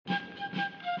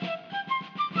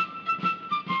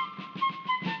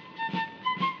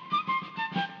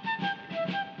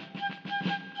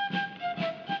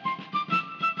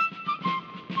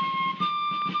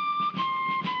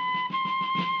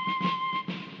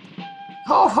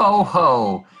Ho, ho,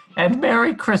 ho, and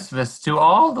Merry Christmas to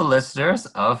all the listeners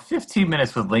of 15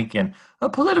 Minutes with Lincoln, a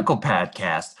political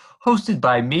podcast hosted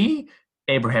by me,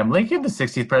 Abraham Lincoln, the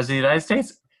 60th President of the United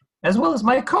States, as well as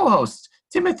my co host,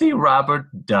 Timothy Robert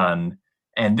Dunn.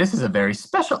 And this is a very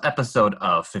special episode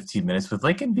of 15 Minutes with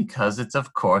Lincoln because it's,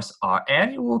 of course, our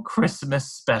annual Christmas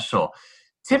special.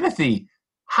 Timothy,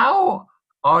 how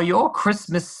are your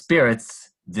Christmas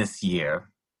spirits this year?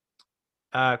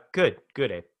 Good,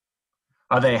 Abe.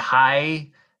 Are they high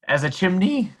as a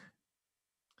chimney?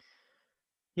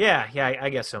 Yeah, I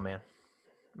guess so, man.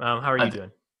 How are you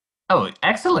doing? Oh,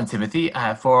 excellent, Timothy.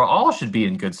 For all should be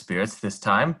in good spirits this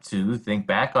time to think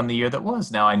back on the year that was.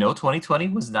 Now, I know 2020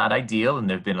 was not ideal, and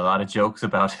there have been a lot of jokes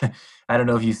about, I don't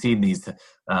know if you've seen these,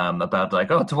 about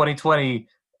like, oh, 2020,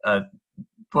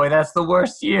 boy, that's the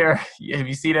worst year. Have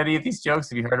you seen any of these jokes?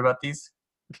 Have you heard about these?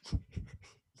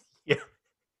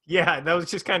 Yeah, that was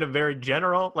just kind of very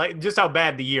general, like just how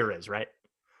bad the year is, right?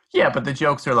 Yeah, but the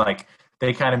jokes are like,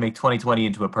 they kind of make 2020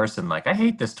 into a person. Like, I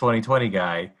hate this 2020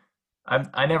 guy.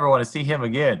 I never want to see him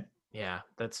again. Yeah,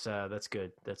 that's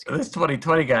good. That's This good.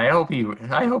 2020 guy, I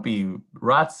hope he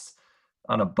rots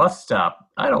on a bus stop.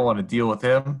 I don't want to deal with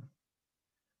him.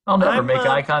 I'll never I'm make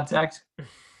eye contact.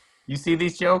 You see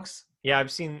these jokes? Yeah,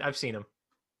 I've seen them.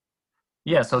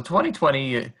 Yeah, so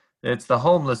 2020, it's the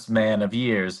homeless man of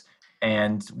years,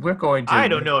 and we're going to. I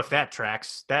don't know if that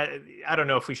tracks. I don't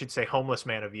know if we should say homeless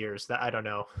man of years. That I don't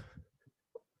know.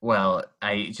 Well,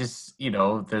 I just,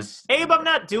 there's. Abe, I'm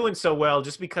not doing so well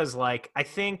just because, like, I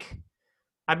think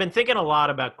I've been thinking a lot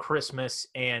about Christmas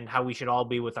and how we should all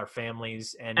be with our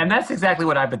families. And that's exactly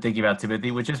what I've been thinking about,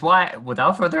 Timothy, which is why,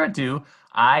 without further ado,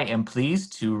 I am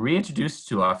pleased to reintroduce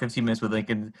to our 15 Minutes with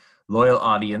Lincoln loyal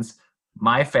audience,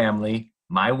 my family,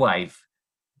 my wife,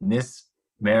 Miss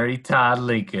Mary Todd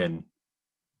Lincoln.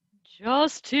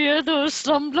 Just hear those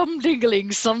some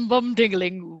dingling, some bum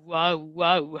dingling. Wow,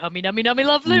 wow. Hummy, nummy, nummy,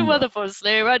 lovely weather for a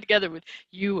sleigh ride together with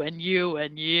you and you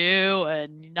and you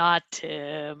and not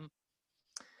Tim.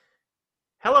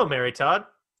 Hello, Mary Todd.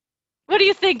 What do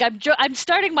you think? I'm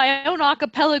starting my own a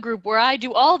cappella group where I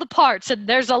do all the parts, and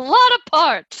there's a lot of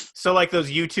parts. So like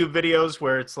those YouTube videos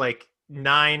where it's like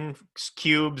 9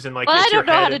 cubes and like. Well, I don't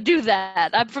know how to do that.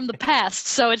 I'm from the past,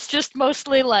 so it's just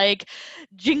mostly like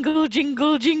jingle,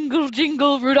 jingle, jingle,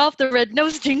 jingle, Rudolph the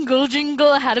Red-Nosed Jingle,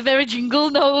 jingle, had a very jingle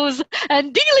nose,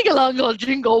 and dingling along, oh,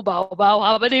 jingle, bow, bow,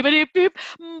 hobbity, beep,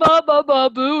 ba, ba, ba,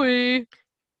 booey.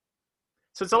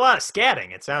 So it's a lot of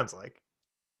scatting, it sounds like.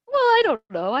 Well, I don't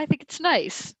know. I think it's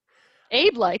nice.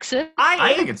 Abe likes it.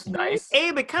 I think it's nice.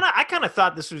 Abe, I kind of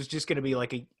thought this was just going to be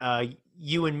like a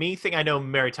you and me thing. I know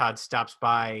Mary Todd stops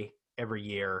by every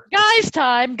year. Guys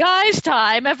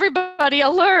time, everybody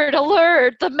alert,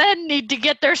 alert. The men need to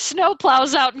get their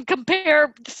snowplows out and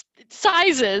compare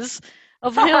sizes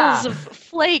of hills of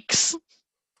flakes.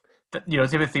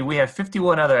 Timothy, we have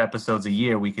 51 other episodes a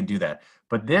year we can do that.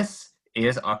 But this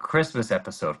is our Christmas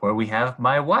episode where we have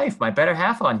my wife, my better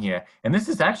half, on here. And this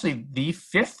is actually the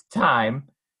 5th time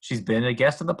she's been a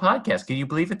guest on the podcast. Can you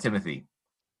believe it, Timothy?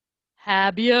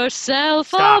 Have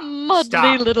yourself a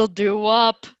muddly little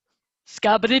doo-wop.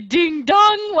 Scabbity ding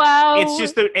dong, wow. It's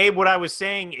just that, Abe, what I was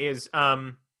saying is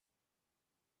I'm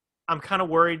kind of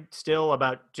worried still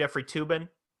about Jeffrey Toobin.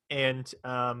 And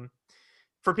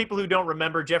for people who don't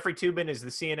remember, Jeffrey Toobin is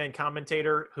the CNN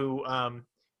commentator who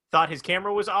thought his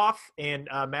camera was off and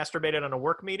masturbated on a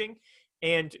work meeting.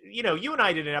 And, you and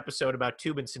I did an episode about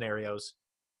Toobin scenarios,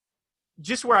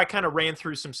 just where I kind of ran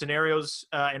through some scenarios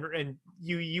and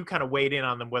you kind of weighed in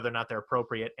on them, whether or not they're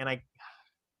appropriate. And I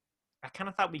kind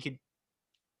of thought we could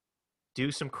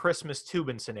do some Christmas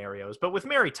Toobin scenarios. But with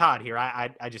Mary Todd here, I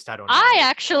don't know. I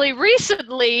actually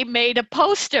recently made a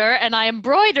poster and I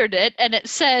embroidered it and it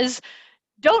says,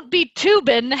 "Don't be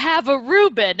Toobin, have a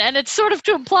Reuben." And it's sort of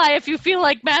to imply if you feel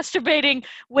like masturbating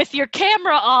with your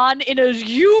camera on in a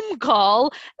Zoom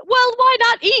call, well, why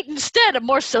not eat instead? A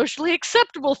more socially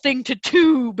acceptable thing to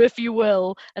tube, if you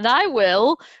will. And I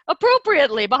will,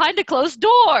 appropriately, behind a closed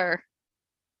door.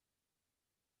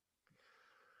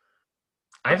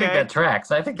 I think that tracks.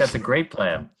 I think that's a great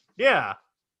plan. Yeah.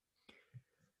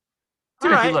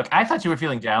 Timothy, look, I thought you were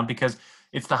feeling down because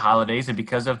it's the holidays and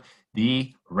because of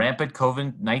the rampant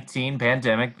COVID-19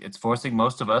 pandemic. It's forcing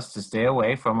most of us to stay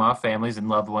away from our families and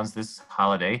loved ones this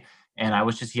holiday. And I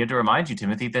was just here to remind you,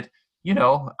 Timothy, that,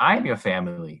 I'm your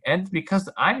family. And because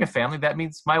I'm your family, that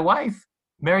means my wife,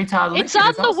 Mary Todd Lincoln. It's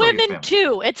on the women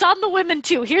too. It's on the women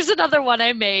too. Here's another one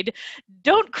I made.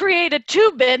 Don't create a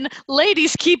Toobin.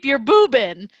 Ladies, keep your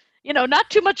boobin. Not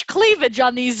too much cleavage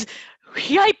on these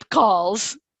hype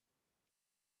calls.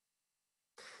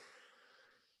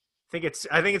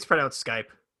 I think it's pronounced Skype.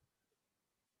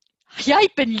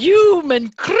 Yipe and human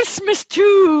Christmas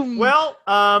tomb. Well,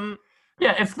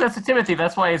 Yeah, that's a Timothy.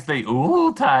 That's why it's the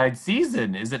Yuletide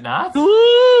season, is it not?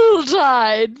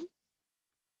 Yuletide.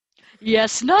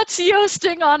 Yes, nuts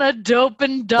yoasting on a dope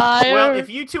and dyer. well, if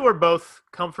you two are both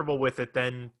comfortable with it,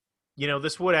 then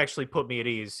this would actually put me at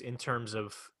ease in terms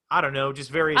of I don't know, just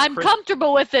various. I'm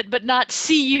comfortable with it, but not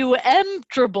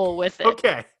CUM-trable with it.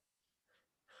 Okay.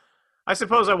 I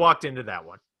suppose I walked into that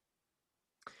one.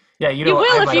 Yeah, You I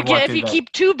will might have walked if you in that.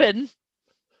 keep tubing.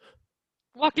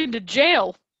 Walk into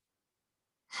jail.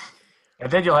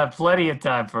 And then you'll have plenty of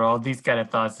time for all these kind of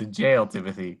thoughts in jail,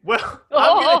 Timothy. Well,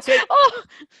 I'm going to take.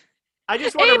 I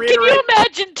just want to Abe, reiterate. can you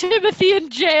imagine Timothy in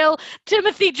jail?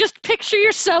 Timothy, just picture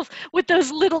yourself with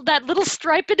that little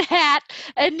striped hat,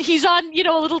 and he's on,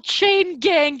 a little chain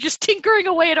gang just tinkering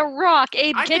away at a rock.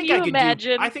 Abe, can you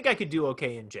imagine? I think I could do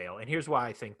okay in jail, and here's why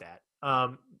I think that.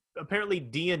 Apparently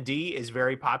D&D is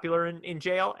very popular in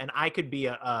jail, and I could be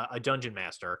a dungeon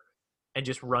master and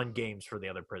just run games for the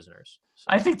other prisoners. So.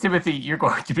 I think, Timothy, you're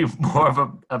going to be more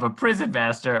of a prison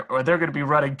master, or they're going to be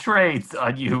running trades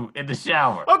on you in the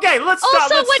shower. Okay, let's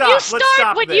stop.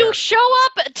 Also, when you show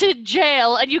up to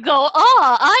jail and you go,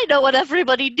 I know what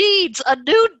everybody needs, a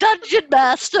new dungeon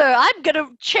master. I'm going to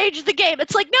change the game.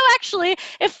 It's like, no, actually,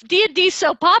 if D&D's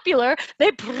so popular,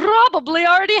 they probably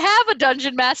already have a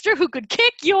dungeon master who could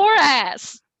kick your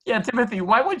ass. Yeah, Timothy,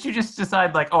 why wouldn't you just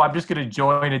decide, like, I'm just going to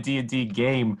join a D&D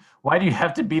game? Why do you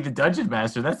have to be the dungeon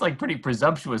master? That's, like, pretty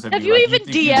presumptuous. Have you even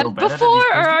DM'd before,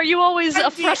 or are you always a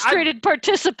frustrated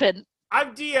participant?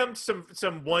 I've DM'd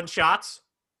some one-shots,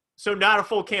 so not a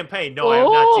full campaign. No, I have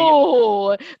not DM'd.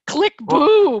 Oh, click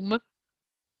boom.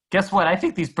 Guess what? I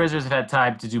think these prisoners have had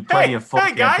time to do plenty of full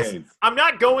campaigns. Guys, I'm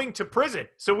not going to prison,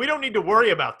 so we don't need to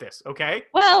worry about this, okay?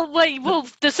 Well, we'll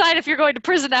decide if you're going to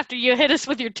prison after you hit us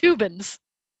with your tubins.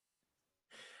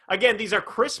 Again, these are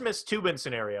Christmas Tubin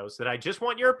scenarios that I just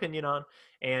want your opinion on,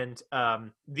 and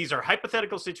these are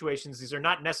hypothetical situations. These are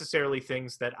not necessarily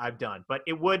things that I've done, but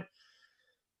it would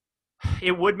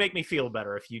make me feel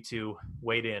better if you two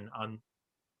weighed in on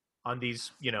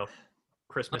these,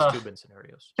 Christmas Tubin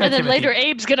scenarios. And then Timothy. later,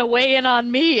 Abe's gonna weigh in on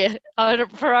me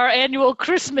for our annual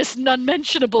Christmas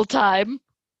non-mentionable time.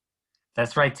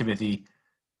 That's right, Timothy.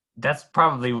 That's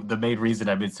probably the main reason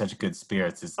I'm in such good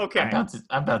spirits. Is okay.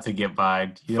 I'm about to get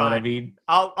by. You know what I mean?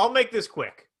 I'll make this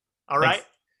quick. All right.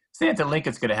 Santa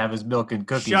Lincoln's gonna have his milk and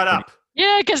cookies. Shut up.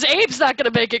 Yeah, because Abe's not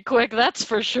gonna make it quick. That's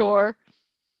for sure.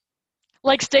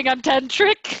 Like Sting on 10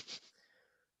 trick.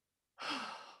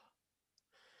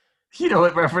 You know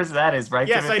what reference that is, right?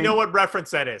 Yes, Timothy? I know what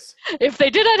reference that is. If they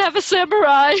did, I'd have a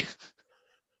samurai.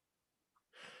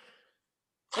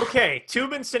 Okay,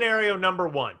 Tubin scenario number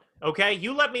 1. Okay,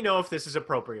 you let me know if this is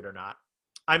appropriate or not.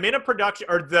 I'm in a production,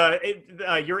 or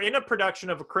you're in a production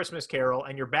of A Christmas Carol,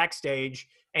 and you're backstage,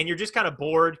 and you're just kind of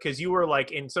bored because you were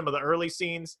like in some of the early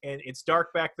scenes, and it's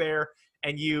dark back there,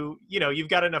 and you've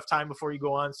got enough time before you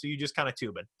go on, so you just kind of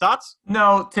tubing. Thoughts?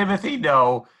 No, Timothy,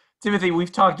 no. Timothy,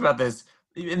 we've talked about this.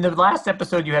 In the last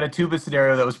episode, you had a tuba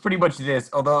scenario that was pretty much this,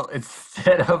 although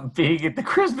instead of being at the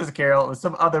Christmas Carol, it was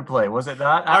some other play, was it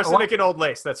not? Arsenic and Old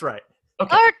Lace, that's right.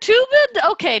 Okay. Are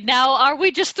tubin? Okay, now are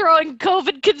we just throwing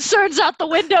COVID concerns out the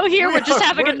window here? We're just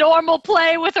having a normal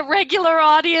play with a regular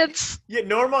audience? Yeah,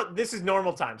 normal. This is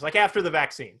normal times, like after the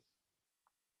vaccine.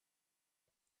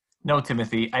 No,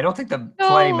 Timothy, I don't think the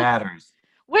play matters.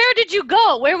 Where did you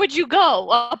go? Where would you go?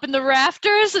 Up in the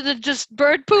rafters and then just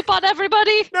bird poop on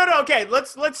everybody? No, okay.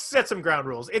 Let's set some ground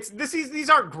rules. These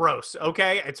aren't gross,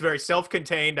 okay? It's very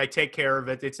self-contained. I take care of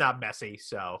it. It's not messy,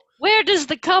 so. Where does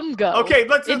the cum go? Okay,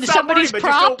 let's in stop somebody's worrying,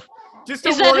 prop. Just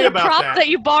don't Is that worry in a about prop that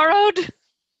you borrowed?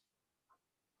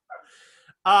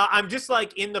 I'm just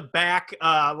like in the back,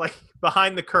 like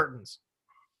behind the curtains.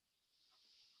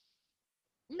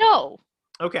 No.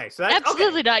 Okay, so that's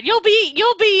absolutely not. You'll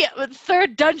be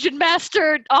third dungeon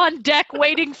master on deck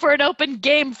waiting for an open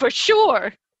game for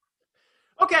sure.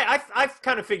 Okay, I've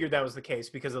kind of figured that was the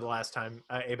case because of the last time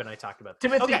Abe and I talked about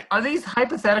this. Timothy, okay. Are these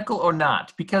hypothetical or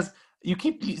not? Because you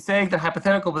keep saying they're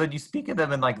hypothetical, but then you speak of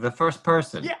them in like the first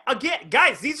person. Yeah, again,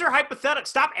 guys, these are hypothetical.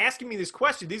 Stop asking me this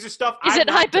question. These are stuff. Is it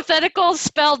hypothetical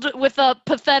spelled with a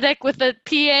pathetic with a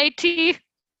P-A-T?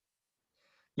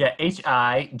 Yeah,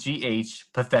 H-I-G-H,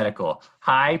 pathetical.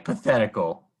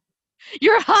 Hypothetical.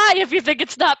 You're high if you think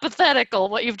it's not pathetical,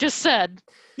 what you've just said.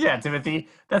 Yeah, Timothy,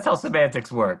 that's how semantics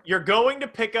work. You're going to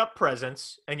pick up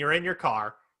presents, and you're in your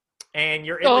car, and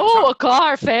you're in a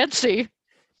car, fancy.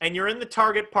 And you're in the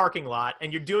Target parking lot,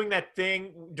 and you're doing that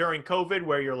thing during COVID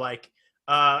where you're like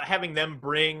having them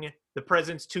bring the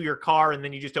presents to your car, and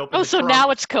then you just open. Oh, the so trunk. now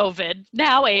it's COVID.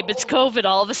 Now, Abe, it's COVID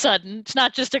all of a sudden. It's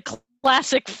not just a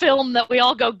classic film that we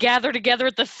all go gather together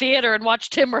at the theater and watch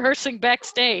Tim rehearsing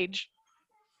backstage.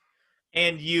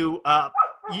 And you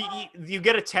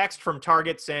get a text from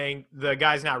Target saying the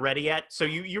guy's not ready yet. So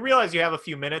you realize you have a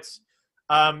few minutes.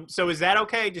 So is that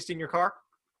okay, just in your car?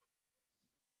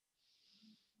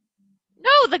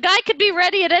 No, the guy could be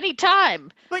ready at any time.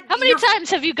 But How many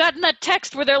times have you gotten that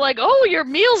text where they're like, "Oh, your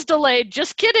meal's delayed.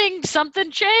 Just kidding.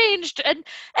 Something changed." And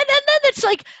then it's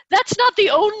like, that's not the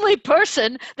only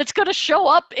person that's going to show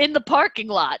up in the parking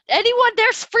lot.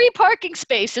 There's free parking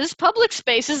spaces, public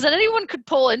spaces that anyone could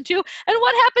pull into. And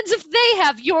what happens if they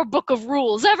have your book of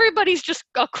rules? Everybody's just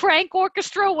a crank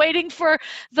orchestra waiting for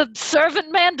the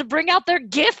servant man to bring out their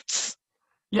gifts.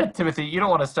 Yeah, Timothy, you don't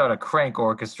want to start a crank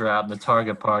orchestra out in the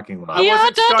Target parking lot. I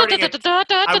wasn't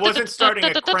starting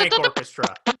a crank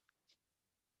orchestra.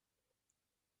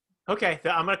 Okay,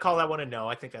 I'm going to call that one a no.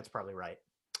 I think that's probably right.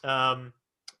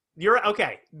 You're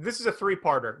okay. This is a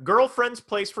 3-parter. Girlfriend's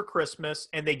place for Christmas,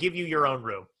 and they give you your own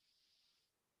room.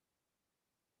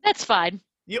 That's fine.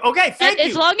 Okay, thank you.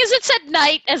 As long as it's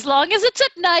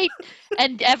at night,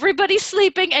 and everybody's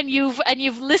sleeping, and you've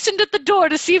listened at the door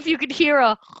to see if you can hear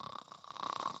a.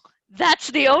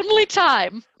 That's the only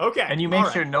time. Okay. And you make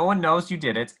sure no one knows you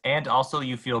did it, and also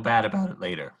you feel bad about it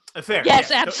later. Fair.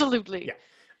 Yes, absolutely.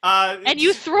 Yeah. And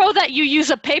you use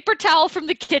a paper towel from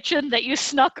the kitchen that you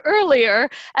snuck earlier,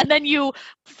 and then you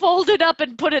fold it up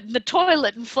and put it in the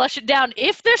toilet and flush it down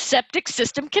if their septic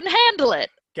system can handle it.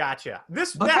 Gotcha.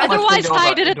 Otherwise,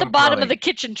 hide it at the bottom of the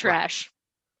kitchen trash.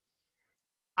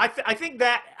 I think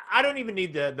that I don't even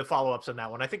need the follow-ups on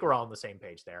that one. I think we're all on the same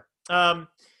page there.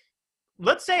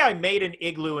 Let's say I made an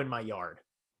igloo in my yard,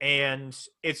 and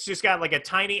it's just got like a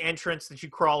tiny entrance that you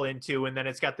crawl into, and then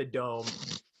it's got the dome.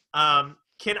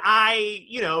 Can I,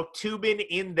 tube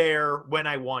in there when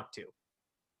I want to?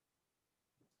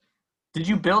 Did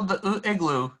you build the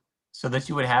igloo so that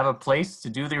you would have a place to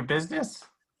do your business?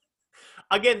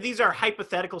 Again, these are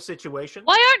hypothetical situations.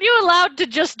 Why aren't you allowed to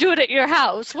just do it at your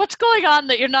house? What's going on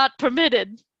that you're not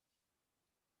permitted?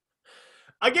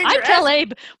 Again, I tell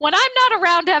Abe, when I'm not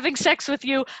around having sex with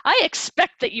you, I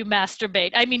expect that you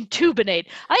masturbate. I mean, tubinate.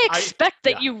 I expect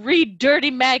that you read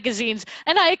dirty magazines,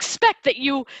 and I expect that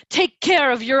you take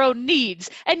care of your own needs.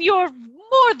 And you're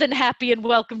more than happy and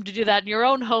welcome to do that in your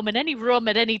own home, in any room,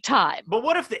 at any time. But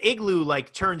what if the igloo,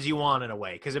 turns you on in a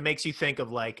way? Because it makes you think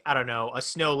of, I don't know, a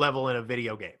snow level in a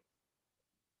video game.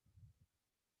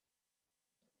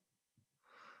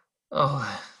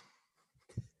 Oh,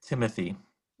 Timothy.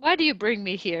 Why do you bring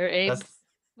me here, Abe?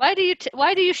 Why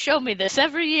do you show me this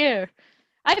every year?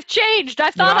 I've changed. I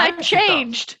thought I'd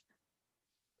changed.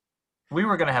 We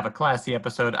were going to have a classy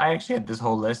episode. I actually had this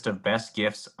whole list of best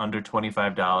gifts under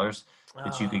 $25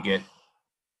 that you could get.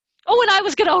 Oh, and I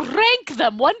was going to rank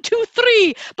them 1, 2,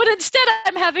 3, but instead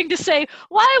I'm having to say,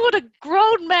 why would a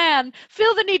grown man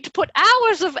feel the need to put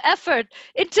hours of effort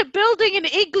into building an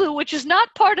igloo, which is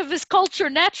not part of his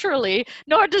culture naturally,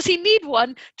 nor does he need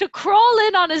one, to crawl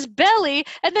in on his belly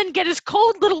and then get his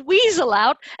cold little weasel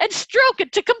out and stroke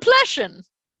it to completion?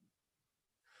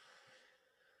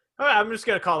 All right, I'm just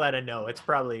going to call that a no. It's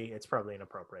probably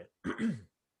inappropriate.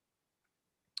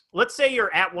 Let's say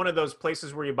you're at one of those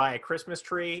places where you buy a Christmas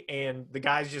tree and the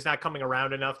guy's just not coming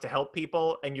around enough to help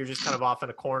people, and you're just kind of off in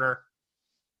a corner.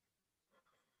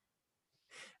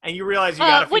 And you realize you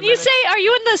got a few When minutes. You say, are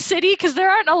you in the city? Because there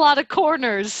aren't a lot of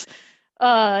corners.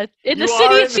 In the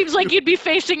city, it seems like you'd be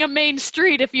facing a main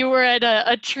street if you were at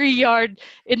a tree yard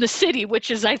in the city,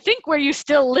 which is, I think, where you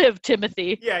still live,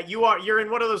 Timothy. Yeah, you are. You're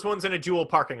in one of those ones in a Jewel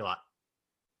parking lot.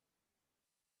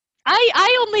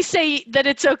 I only say that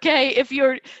it's okay if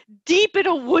you're deep in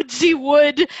a woodsy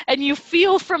wood and you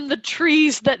feel from the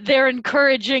trees that they're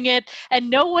encouraging it and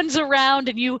no one's around,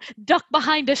 and you duck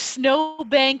behind a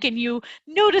snowbank and you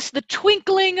notice the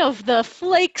twinkling of the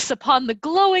flakes upon the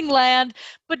glowing land.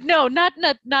 But no, not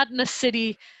in a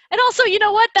city. And also, you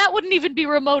know what? That wouldn't even be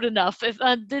remote enough. If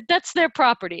that's their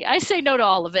property. I say no to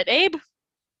all of it. Abe?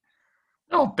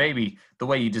 Oh, baby, the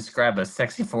way you describe a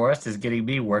sexy forest is getting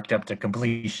me worked up to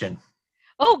completion.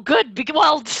 Oh, good.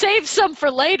 Well, save some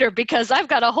for later because I've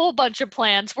got a whole bunch of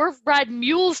plans. We're riding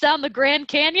mules down the Grand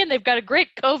Canyon. They've got a great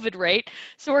COVID rate.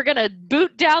 So we're going to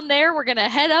boot down there. We're going to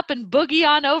head up and boogie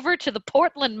on over to the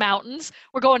Portland Mountains.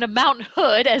 We're going to Mount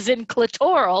Hood, as in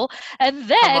clitoral. And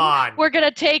then we're going to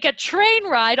take a train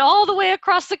ride all the way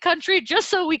across the country just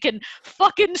so we can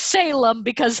fucking Salem,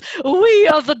 because we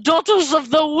are the daughters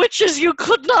of the witches you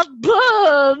could not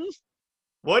burn.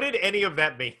 What did any of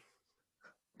that mean?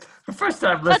 For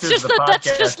first-time That's listeners just of the podcast, that's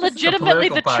just this is a legitimately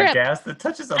the political trip. podcast that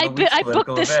touches on the week's I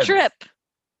political booked this events. trip.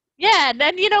 Yeah, and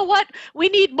then you know what? We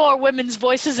need more women's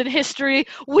voices in history.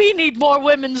 We need more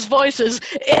women's voices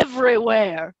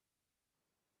everywhere.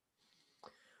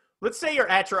 Let's say you're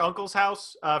at your uncle's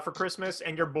house for Christmas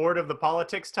and you're bored of the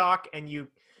politics talk, and you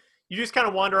just kind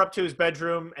of wander up to his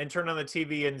bedroom and turn on the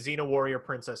TV and Xena Warrior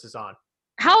Princess is on.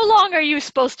 How long are you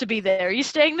supposed to be there? Are you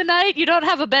staying the night? You don't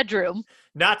have a bedroom.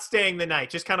 Not staying the night,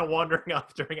 just kind of wandering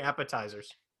up during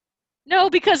appetizers.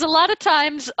 No, because a lot of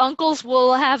times uncles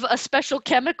will have a special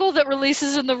chemical that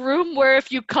releases in the room where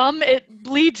if you come, it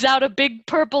bleeds out a big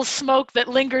purple smoke that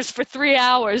lingers for 3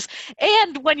 hours.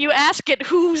 And when you ask it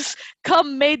whose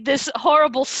cum made this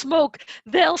horrible smoke,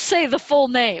 they'll say the full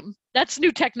name. That's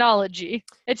new technology.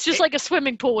 It's just like a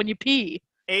swimming pool when you pee.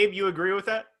 Abe, you agree with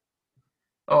that?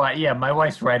 Oh, yeah, my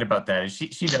wife's right about that.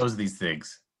 She knows these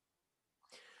things.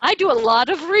 I do a lot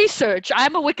of research.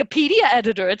 I'm a Wikipedia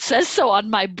editor. It says so on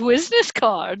my business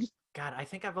card. God, I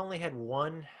think I've only had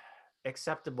one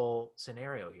acceptable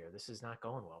scenario here. This is not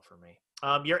going well for me.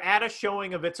 You're at a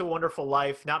showing of It's a Wonderful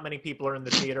Life. Not many people are in the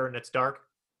theater and it's dark.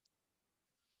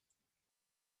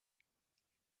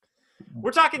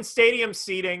 We're talking stadium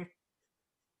seating.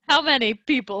 How many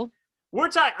people? We're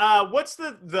talking. What's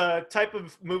the type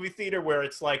of movie theater where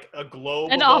it's like a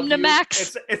globe? An above you?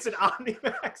 Omnimax. It's an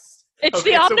Omnimax. It's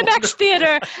Okay, the it's a Omnimax wonderful-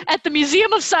 Theater at the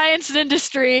Museum of Science and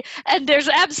Industry, and there's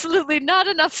absolutely not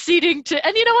enough seating to.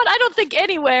 And you know what? I don't think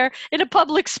anywhere in a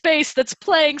public space that's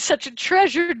playing such a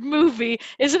treasured movie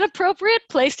is an appropriate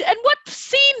place to. And what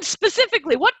scene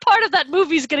specifically? What part of that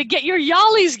movie is going to get your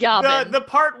yollies yobbing? The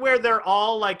part where they're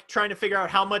all like trying to figure out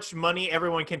how much money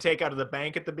everyone can take out of the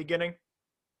bank at the beginning.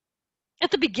 At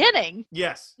the beginning,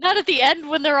 Yes. not at the end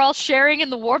when they're all sharing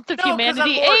in the warmth of No, 'cause I'm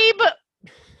humanity. more- Abe,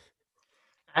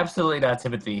 Absolutely not,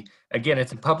 Timothy. Again,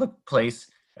 it's a public place.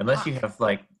 Unless you have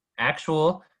like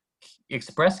actual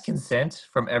express consent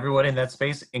from everyone in that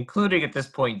space, including at this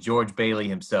point George Bailey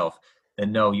himself,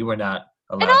 then no, you are not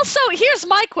allowed. and also, here's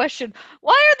my question.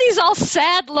 Why are these all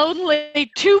sad,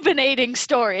 lonely, tubinating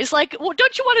stories? Like,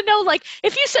 don't you want to know, like,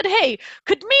 if you said, hey,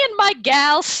 could me and my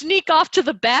gal sneak off to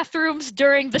the bathrooms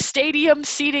during the stadium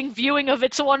seating viewing of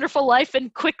It's a Wonderful Life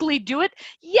and quickly do it?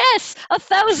 Yes,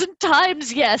 1,000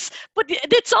 times yes. But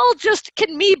it's all just,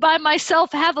 can me by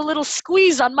myself have a little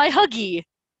squeeze on my huggy?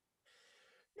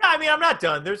 Yeah, I mean, I'm not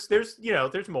done. There's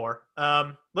more.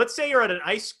 Let's say you're at an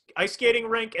ice skating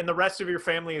rink and the rest of your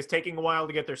family is taking a while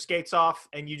to get their skates off,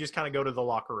 and you just kind of go to the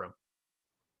locker room.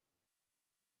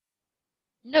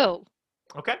 No.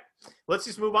 Okay, let's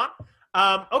just move on.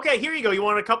 Okay, here you go. You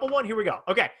want a couple one? Here we go.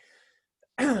 Okay.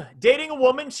 Dating a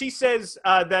woman, she says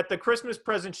that the Christmas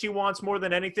present she wants more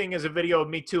than anything is a video of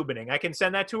me tubining. I can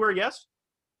send that to her, yes?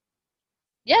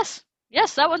 Yes.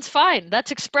 Yes, that one's fine.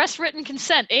 That's express written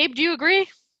consent. Abe, do you agree?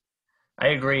 I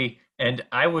agree. And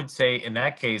I would say in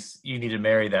that case, you need to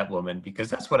marry that woman because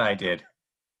that's what I did.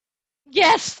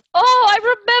 Yes. Oh, I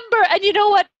remember. And you know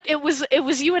what? It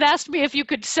was you had asked me if you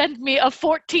could send me a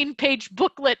 14-page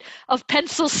booklet of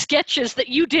pencil sketches that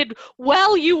you did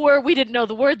while you were, we didn't know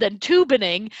the word then,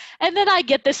 tubining. And then I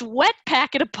get this wet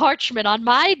packet of parchment on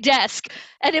my desk.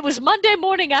 And it was Monday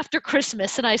morning after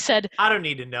Christmas. And I said, I don't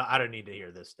need to know. I don't need to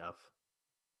hear this stuff.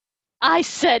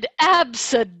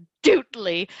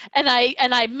 absolutely. And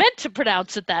I meant to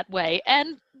pronounce it that way.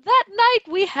 And that night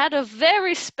we had a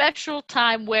very special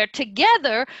time where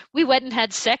together we went and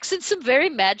had sex in some very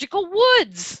magical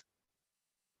woods.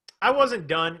 I wasn't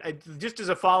done. Just as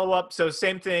a follow-up, so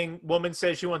same thing. Woman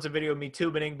says she wants a video of me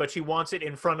tubining, but she wants it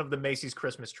in front of the Macy's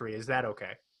Christmas tree. Is that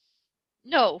okay?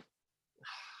 No.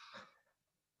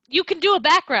 You can do a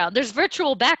background. There's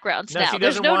virtual backgrounds No, now. she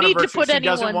There's doesn't no want a need to virtual. put She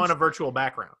doesn't anyone. want a virtual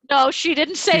background. No, she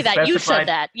didn't say She that. You specified- said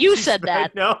that. You She said spe-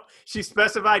 that. No, she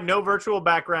specified no virtual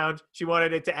background. She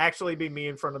wanted it to actually be me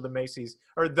in front of the Macy's,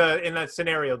 or in that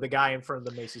scenario, the guy in front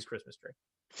of the Macy's Christmas tree.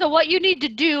 So what you need to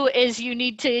do is you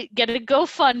need to get a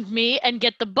GoFundMe and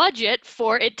get the budget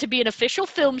for it to be an official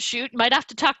film shoot. You might have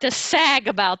to talk to SAG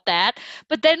about that.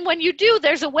 But then when you do,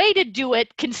 there's a way to do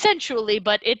it consensually,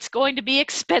 but it's going to be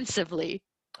expensively.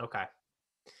 Okay.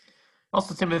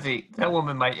 Also, Timothy, that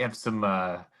woman might have some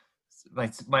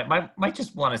might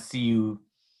just want to see you,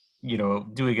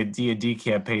 doing a D&D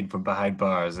campaign from behind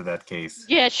bars in that case.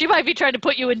 Yeah, she might be trying to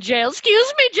put you in jail.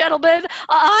 Excuse me, gentlemen.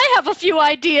 I have a few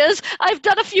ideas. I've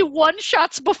done a few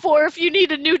one-shots before if you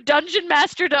need a new dungeon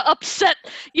master to upset,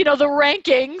 the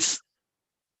rankings.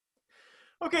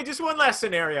 Okay, just one last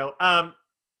scenario.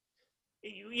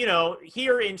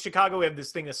 Here in Chicago, we have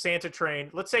this thing, a Santa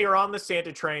train. Let's say you're on the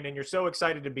Santa train and you're so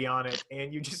excited to be on it,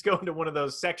 and you just go into one of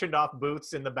those sectioned off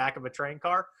booths in the back of a train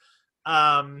car.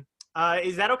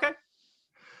 Is that okay?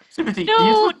 Timothy,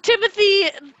 No, Timothy,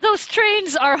 those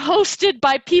trains are hosted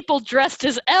by people dressed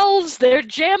as elves. They're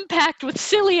jam-packed with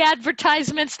silly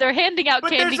advertisements. They're handing out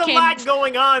But candy there's a canes. lot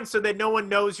going on so that no one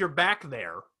knows you're back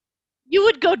there. You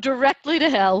would go directly to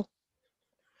hell.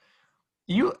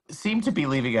 you seem to be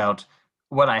leaving out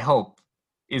what I hope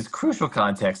is crucial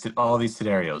context in all these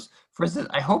scenarios. For instance,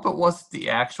 I hope it wasn't the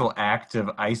actual act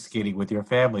of ice skating with your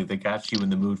family that got you in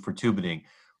the mood for tubining.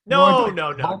 No.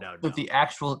 That the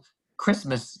actual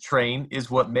Christmas train is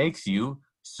what makes you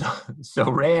so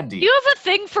randy. You have a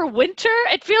thing for winter?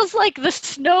 It feels like the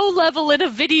snow level in a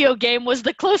video game was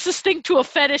the closest thing to a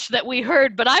fetish that we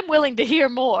heard, but I'm willing to hear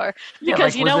more. Yeah,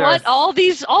 Because like, you was know there what?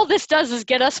 All this does is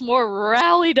get us more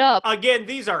rallied up. Again,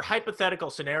 these are hypothetical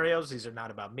scenarios. These are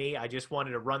not about me. I just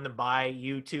wanted to run them by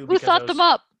you two. Who thought them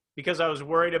up? Because I was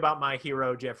worried about my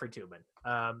hero, Jeffrey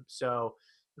Toobin. So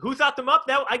who thought them up?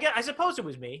 I suppose it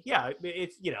was me. Yeah,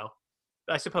 it's,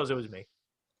 I suppose it was me.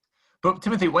 But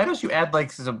Timothy, why don't you add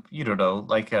like some,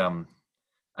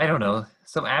 I don't know,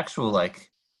 some actual like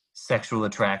sexual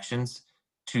attractions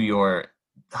to your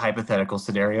hypothetical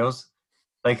scenarios?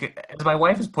 Like, as my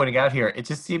wife is pointing out here, it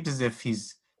just seems as if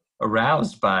he's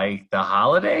aroused by the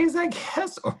holidays, I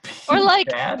guess, or like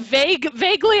bad.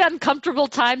 vaguely uncomfortable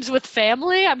times with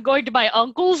family. I'm going to my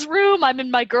uncle's room. I'm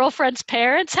in my girlfriend's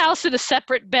parents' house in a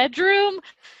separate bedroom.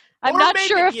 I'm not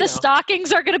sure if the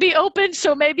stockings are going to be open,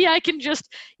 so maybe I can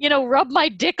just, rub my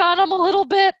dick on them a little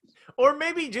bit. Or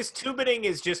maybe just tubining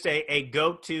is just a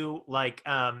go-to, like,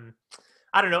 I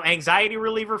don't know, anxiety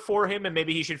reliever for him, and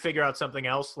maybe he should figure out something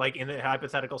else, like in the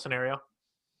hypothetical scenario.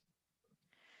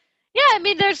 Yeah, I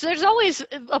mean, there's always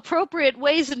appropriate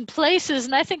ways and places,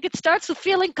 and I think it starts with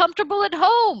feeling comfortable at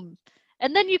home.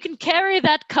 And then you can carry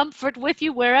that comfort with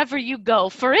you wherever you go.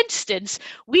 For instance,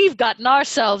 we've gotten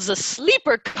ourselves a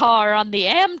sleeper car on the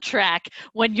Amtrak.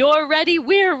 When you're ready,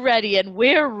 and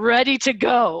we're ready to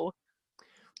go.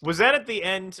 Was that at the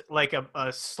end like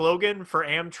a slogan for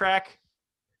Amtrak?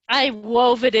 I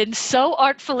wove it in so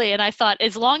artfully, and I thought,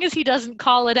 as long as he doesn't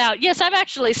call it out, yes, I'm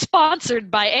actually sponsored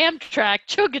by Amtrak.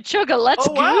 Chugga chugga, let's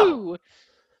go.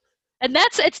 And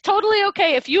it's totally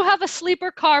okay. If you have a sleeper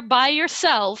car by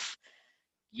yourself,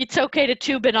 it's okay to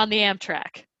tube in on the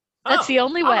Amtrak. That's the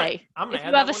only way. If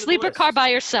you have a sleeper car by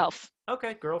yourself.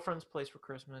 Okay, girlfriend's place for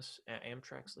Christmas,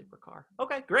 Amtrak sleeper car.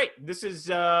 Okay, great. This is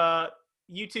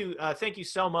you two. Thank you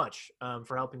so much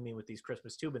for helping me with these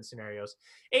Christmas tubing scenarios.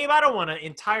 Abe, I don't want to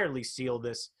entirely steal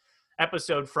this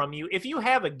episode from you. If you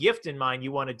have a gift in mind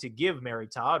you wanted to give Mary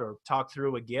Todd or talk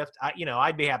through a gift,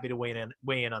 I'd be happy to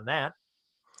weigh in on that.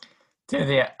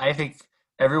 Timothy, I think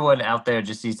everyone out there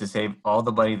just needs to save all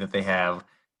the money that they have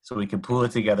so we can pool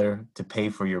it together to pay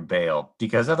for your bail.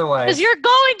 Because otherwise... Because you're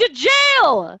going to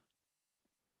jail!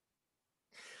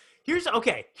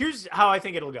 Here's how I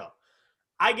think it'll go.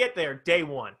 I get there day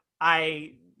one.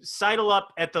 I sidle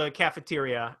up at the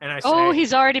cafeteria and I say... Oh,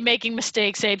 he's already making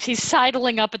mistakes, Abe. He's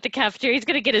sidling up at the cafeteria. He's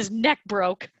going to get his neck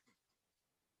broke.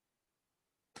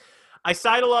 I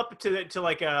sidle up to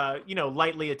like a,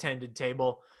 lightly attended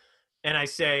table and I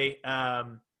say...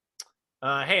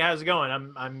 hey, how's it going?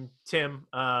 I'm Tim.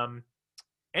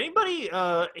 Anybody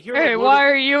here? Hey, what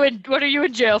are you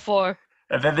in jail for?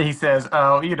 And then he says,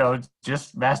 "Oh,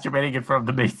 just masturbating in front of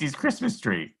the Macy's Christmas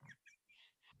tree."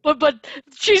 But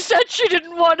she said she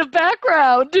didn't want a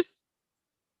background.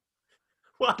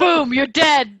 Well, boom! You're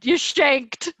dead. You're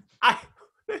shanked.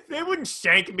 They wouldn't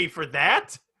shank me for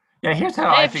that. Yeah, here's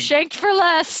how I think. Shanked for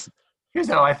less. Here's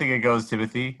how I think it goes,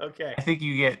 Timothy. Okay. I think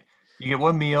you get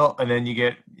one meal, and then you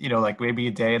get, like maybe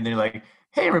a day, and then you're like,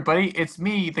 hey, everybody, it's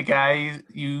me, the guy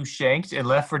you shanked and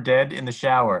left for dead in the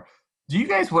shower. Do you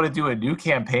guys want to do a new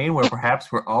campaign where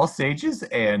perhaps we're all sages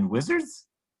and wizards?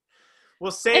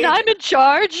 Well, and I'm in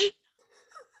charge.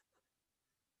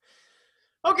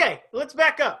 Okay, let's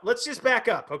back up. Let's just back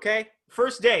up, okay?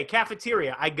 First day,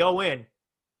 cafeteria. I go in.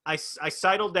 I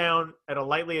sidle down at a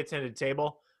lightly attended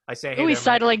table. I say, hey, he's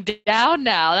sidling down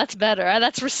now. That's better.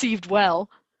 That's received well.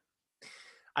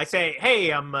 I say,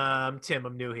 hey, I'm Tim.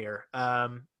 I'm new here.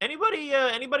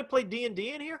 Anybody play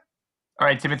D&D in here? All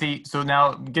right, Timothy. So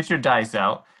now get your dice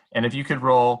out, and if you could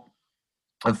roll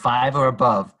a 5 or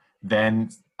above, then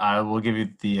I will give you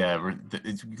the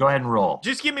go ahead and roll.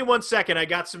 Just give me 1 second. I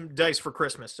got some dice for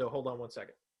Christmas, so hold on 1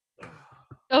 second.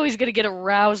 Oh, he's gonna get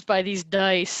aroused by these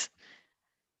dice.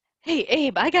 Hey,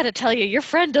 Abe, I gotta tell you, your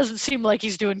friend doesn't seem like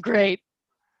he's doing great.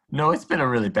 No, it's been a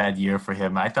really bad year for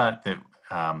him. I thought that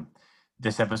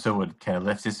this episode would kind of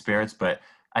lift his spirits, but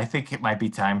I think it might be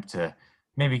time to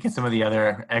Maybe get some of the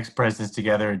other ex-presidents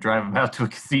together and drive them out to a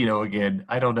casino again.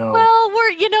 I don't know. Well,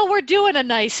 we're doing a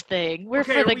nice thing. We're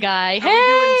Okay, for are the we- guy. Are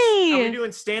we Hey!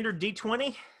 doing standard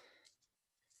D20?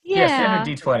 Yeah, Yeah.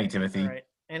 standard D20, Timothy. All right.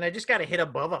 And I just got to hit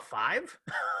above a 5?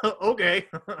 Okay.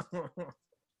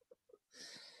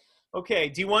 Okay.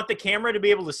 Do you want the camera to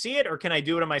be able to see it, or can I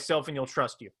do it on myself and you'll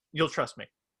trust you? You'll trust me.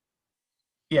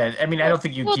 Yeah, I mean, I don't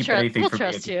think you We'll keep tru- anything we'll from me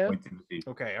at trust this you. point, Timothy.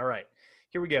 Okay. All right.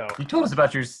 Here we go. You told us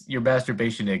about your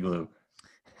masturbation igloo.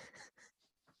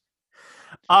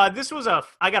 This was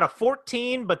I got a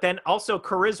 14, but then also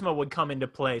charisma would come into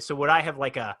play. So would I have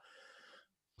like a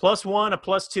 +1, a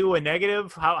 +2, a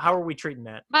negative? How are we treating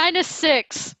that?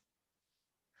 -6.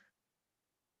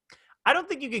 I don't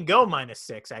think you can go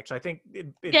 -6. Actually, I think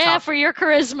Yeah, for your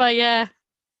charisma, yeah.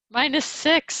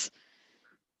 -6.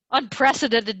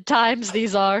 Unprecedented times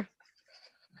these are.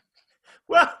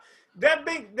 Well, that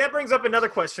brings up another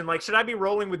question. Like, should I be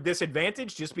rolling with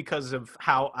disadvantage just because of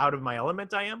how out of my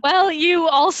element I am? Well, you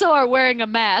also are wearing a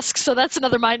mask, so that's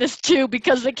another -2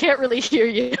 because they can't really hear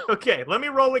you. Okay, let me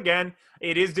roll again.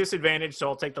 It is disadvantage, so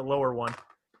I'll take the lower one.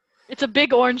 It's a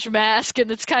big orange mask, and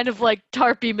it's kind of like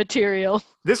tarpy material.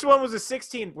 This one was a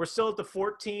 16. We're still at the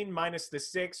 14 minus the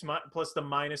 6 plus the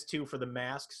 -2 for the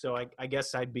mask. So I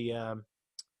guess I'd be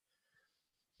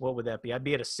what would that be? I'd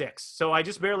be at a 6. So I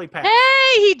just barely passed.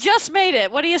 Hey, he just made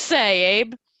it. What do you say,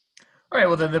 Abe? All right,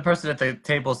 well, then the person at the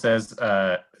table says,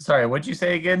 sorry, what'd you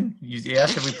say again? You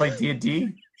asked if we played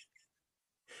D&D?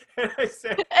 And I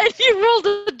say, And you rolled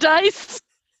a dice.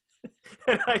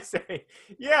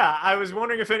 yeah, I was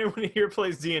wondering if anyone here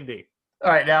plays D&D.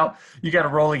 All right, now you got to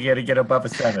roll again and get above a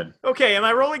 7. Okay, am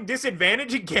I rolling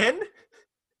disadvantage again?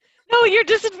 No, your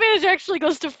disadvantage actually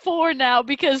goes to 4 now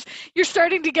because you're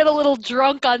starting to get a little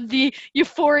drunk on the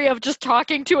euphoria of just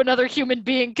talking to another human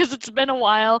being because it's been a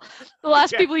while. The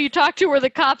last Yeah. people you talked to were the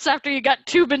cops after you got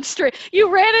Tubin straight. You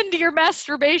ran into your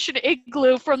masturbation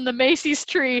igloo from the Macy's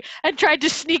tree and tried to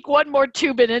sneak one more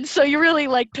Tubin in, so you really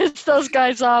pissed those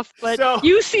guys off, but So-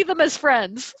 you see them as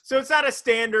friends. So it's not a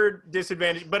standard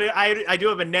disadvantage, but I do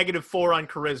have a -4 on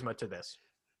charisma to this.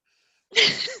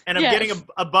 And I'm Yes. getting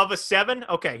above a 7?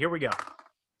 Okay, here we go.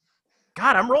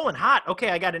 God, I'm rolling hot. Okay,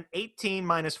 I got an 18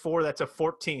 minus 4. That's a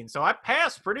 14. So I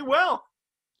passed pretty well.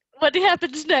 What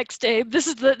happens next, Abe? This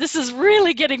is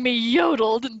really getting me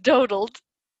yodeled and dodled.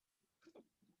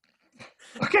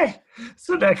 Okay,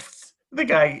 so next, the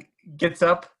guy gets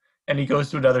up and he goes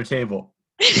to another table.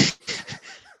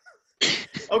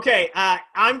 Okay,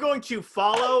 I'm going to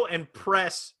follow and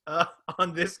press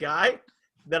on this guy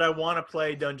that I want to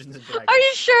play Dungeons and Dragons. Are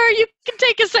you sure? You can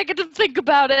take a second to think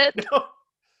about it.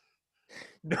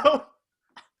 No,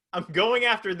 I'm going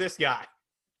after this guy.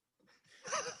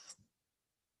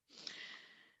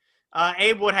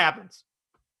 Abe, what happens?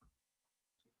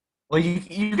 Well,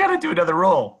 you got to do another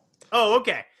roll. Oh,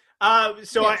 okay.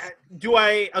 So Yes.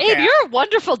 Okay. Abe, you're a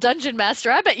wonderful dungeon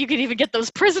master. I bet you could even get those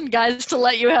prison guys to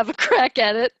let you have a crack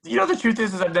at it. You know, the truth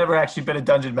is I've never actually been a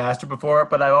dungeon master before,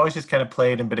 but I've always just kind of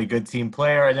played and been a good team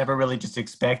player. I never really just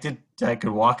expected I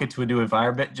could walk into a new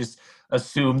environment, just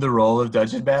assume the role of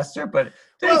dungeon master. But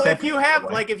Well, if you have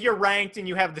if you're ranked and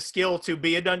you have the skill to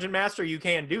be a dungeon master, you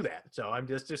can do that. So I'm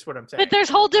just what I'm saying. But there's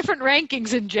whole different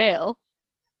rankings in jail.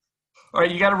 All right,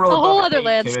 you got to roll A whole above other an 8,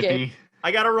 landscape. Timothy.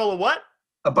 I got to roll a what?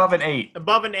 Above an 8.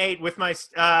 Above an 8 with my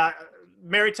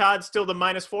Mary Todd still the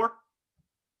 -4.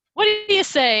 What do you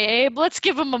say, Abe? Let's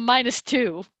give him a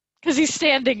 -2 because he's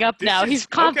standing up This now. is- He's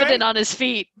confident okay. on his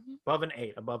feet. Above an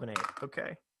 8. Above an 8.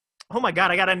 Okay. Oh my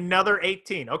God, I got another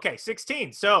 18. Okay,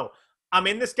 16. So I'm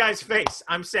in this guy's face.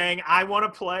 I'm saying I want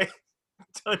to play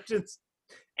Dungeons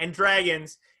and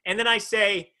Dragons, and then I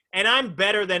say, and I'm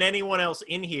better than anyone else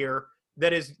in here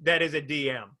that is a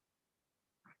DM.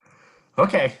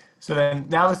 Okay, so then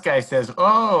now this guy says,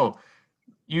 oh,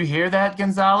 you hear that,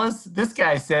 Gonzalez? This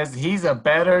guy says he's a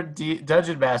better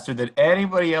dungeon master than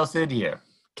anybody else in here.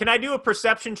 Can I do a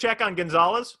perception check on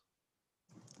Gonzalez?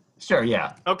 Sure,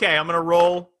 yeah. Okay, I'm gonna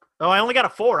roll. Oh, I only got a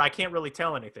 4. I can't really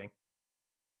tell anything.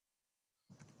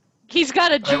 He's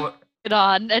got a All right, jacket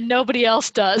on, and nobody else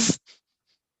does.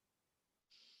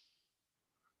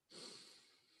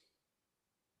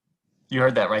 you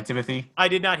heard that, right, Timothy? I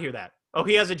did not hear that. Oh,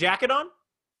 he has a jacket on?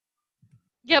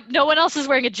 Yep, no one else is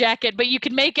wearing a jacket, but you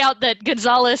can make out that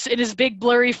Gonzalez, in his big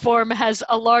blurry form, has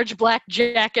a large black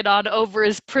jacket on over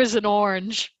his prison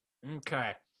orange.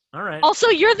 Okay. All right. Also,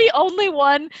 you're the only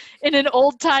one in an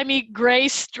old-timey gray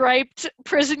striped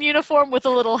prison uniform with a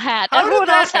little hat. How did Everyone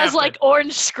that else has happen? like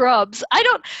orange scrubs.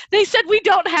 They said we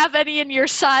don't have any in your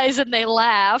size and they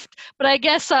laughed. But I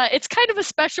guess it's kind of a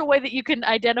special way that you can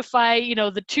identify,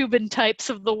 the Tubin types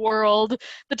of the world,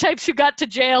 the types who got to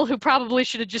jail who probably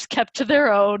should have just kept to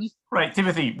their own. Right,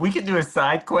 Timothy, we can do a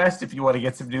side quest if you want to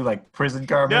get some new like prison No,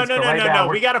 garments. no, but no, right no, now,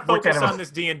 no. We got to we're focus kind of- on this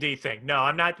D&D thing. No,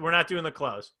 we're not doing the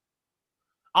clothes.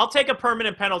 I'll take a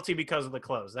permanent penalty because of the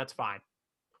clothes. That's fine.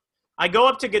 I go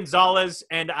up to Gonzalez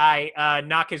and I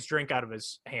knock his drink out of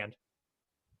his hand.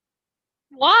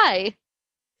 Why?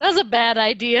 That's a bad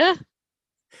idea.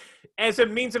 As a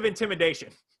means of intimidation.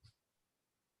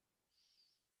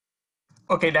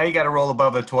 Okay, now you got to roll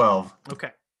above a 12.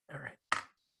 Okay. All right.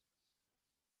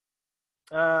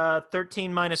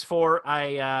 13 minus 4.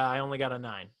 I only got a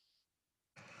 9.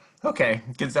 Okay,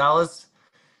 Gonzalez.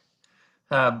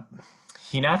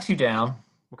 He knocks you down.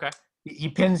 Okay. He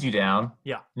pins you down.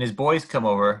 Yeah. And his boys come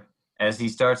over as he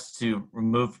starts to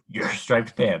remove your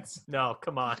striped pants. No,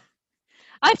 come on.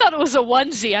 I thought it was a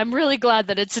onesie. I'm really glad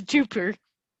that it's a twoper.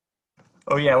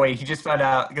 Oh yeah, wait. He just found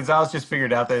out. Gonzalez just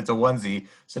figured out that it's a onesie.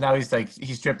 So now he's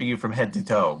stripping you from head to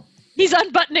toe. He's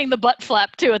unbuttoning the butt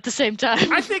flap too at the same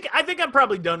time. I think I'm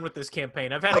probably done with this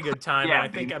campaign. I've had a good time. Yeah, and I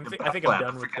think I'm flap.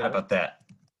 done with Forgot about that.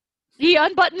 He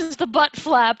unbuttons the butt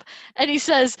flap and he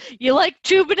says, "You like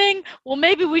tubining? Well,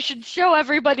 maybe we should show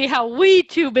everybody how we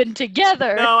tubin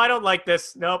together." No, I don't like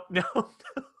this. Nope, no.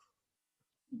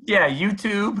 Yeah, you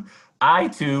tube, I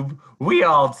tube, we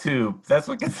all tube. That's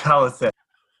what Gonzalez said.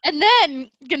 And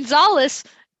then Gonzalez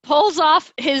pulls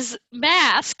off his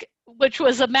mask, which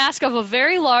was a mask of a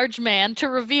very large man, to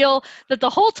reveal that the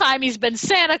whole time he's been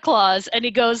Santa Claus. And he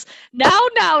goes, now,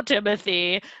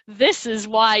 Timothy, this is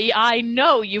why I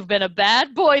know you've been a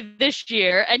bad boy this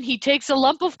year. And he takes a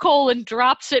lump of coal and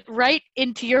drops it right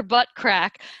into your butt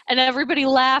crack. And everybody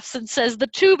laughs and says, the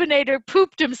tubinator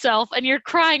pooped himself. And you're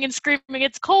crying and screaming,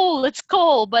 it's coal, it's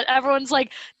coal. But everyone's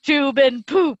like, Tubin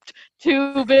pooped,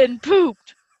 Tubin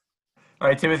pooped. All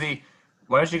right, Timothy,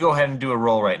 why don't you go ahead and do a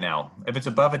roll right now? If it's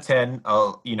above a 10,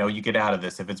 you get out of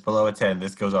this. If it's below a 10,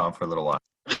 this goes on for a little while.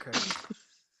 Okay.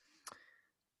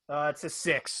 It's a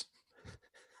 6.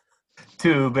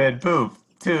 Tubin poop.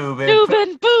 Tubin poop.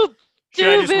 Tubin poop. Should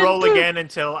I just Tubin roll poop. again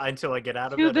until I get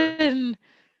out of it? or- Tubin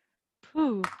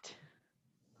pooped.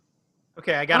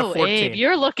 Okay, I got a 14. Abe,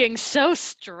 you're looking so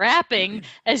strapping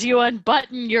as you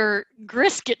unbutton your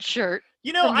Grisket shirt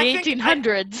You know, from the I think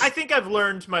 1800s. I think I've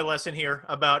learned my lesson here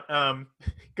about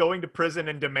going to prison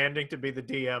and demanding to be the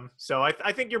DM. So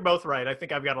I think you're both right. I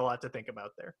think I've got a lot to think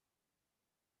about there.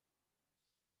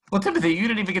 Well, Timothy, you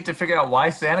didn't even get to figure out why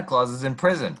Santa Claus is in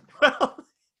prison. Well,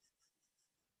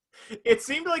 it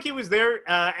seemed like he was there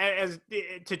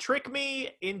to trick me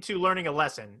into learning a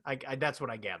lesson. That's what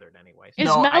I gathered, anyways. Is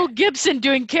No, Mel Gibson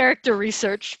doing character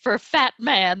research for Fat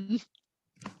Man?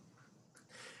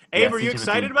 Abe, Yes, are you Timothy.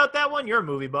 excited about that one? You're a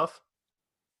movie buff.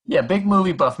 Yeah, big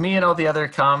movie buff. Me and all the other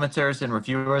commenters and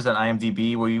reviewers on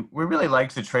IMDb, we really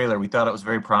liked the trailer. We thought it was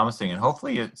very promising, and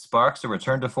hopefully it sparks a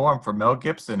return to form for Mel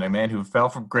Gibson, a man who fell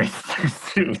from grace too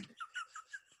soon.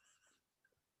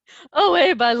 Oh,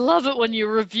 Abe, I love it when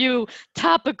you review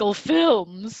topical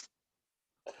films.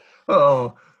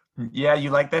 Oh, yeah, you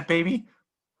like that, baby?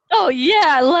 Oh, yeah,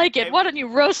 I like it. Abe- Why don't you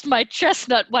roast my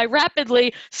chestnut by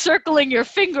rapidly circling your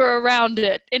finger around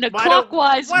it in a Why don't-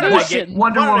 clockwise why don't I motion? get-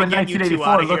 Wonder Why don't I Woman get you two 1984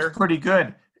 outta looks here? pretty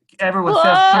good. Everyone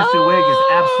says Kristen Wiig is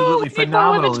absolutely We need more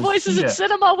phenomenal. women's as voices in Cheetah.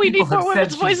 cinema. We People need more have said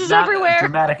women's she's voices not a everywhere.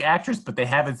 dramatic actress, but they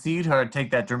haven't seen her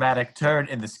take that dramatic turn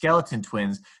in the Skeleton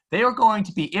Twins. They are going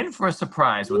to be in for a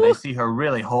surprise when they Ooh. see her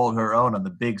really hold her own on the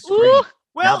big screen. Ooh.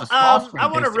 Well, the small screen I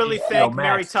want to thanks to really HBO thank Max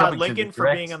Mary Todd coming to the Lincoln for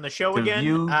direct being on the show to again.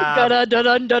 view. Dun dun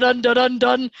dun dun dun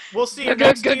dun. We'll see you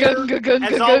next year.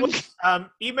 Gung. As always,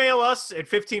 email us at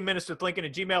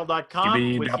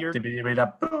 15minuteswithlincoln@gmail.com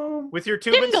with your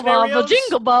Tubin Jingle bobble, scenarios.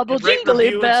 jingle bobble, and rate, jingly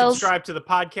review, and bells. subscribe to the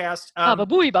podcast. Baba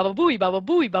booey, baba booey, baba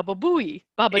booey, baba booey.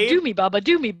 Baba Abe- doomy, baba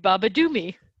doomy, baba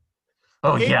doomy.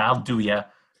 Oh, yeah, I'll do ya.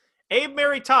 Abe,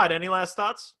 Mary Todd, any last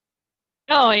thoughts?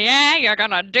 Oh yeah, you're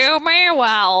gonna do me?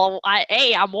 Well,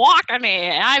 I'm walking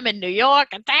here. I'm in New York,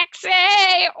 a taxi.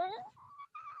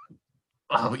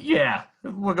 Oh, yeah.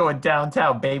 We're going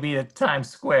downtown, baby, to Times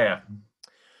Square.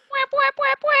 Whip, whip,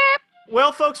 whip, whip.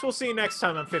 Well, folks, we'll see you next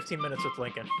time on 15 Minutes with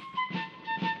Lincoln.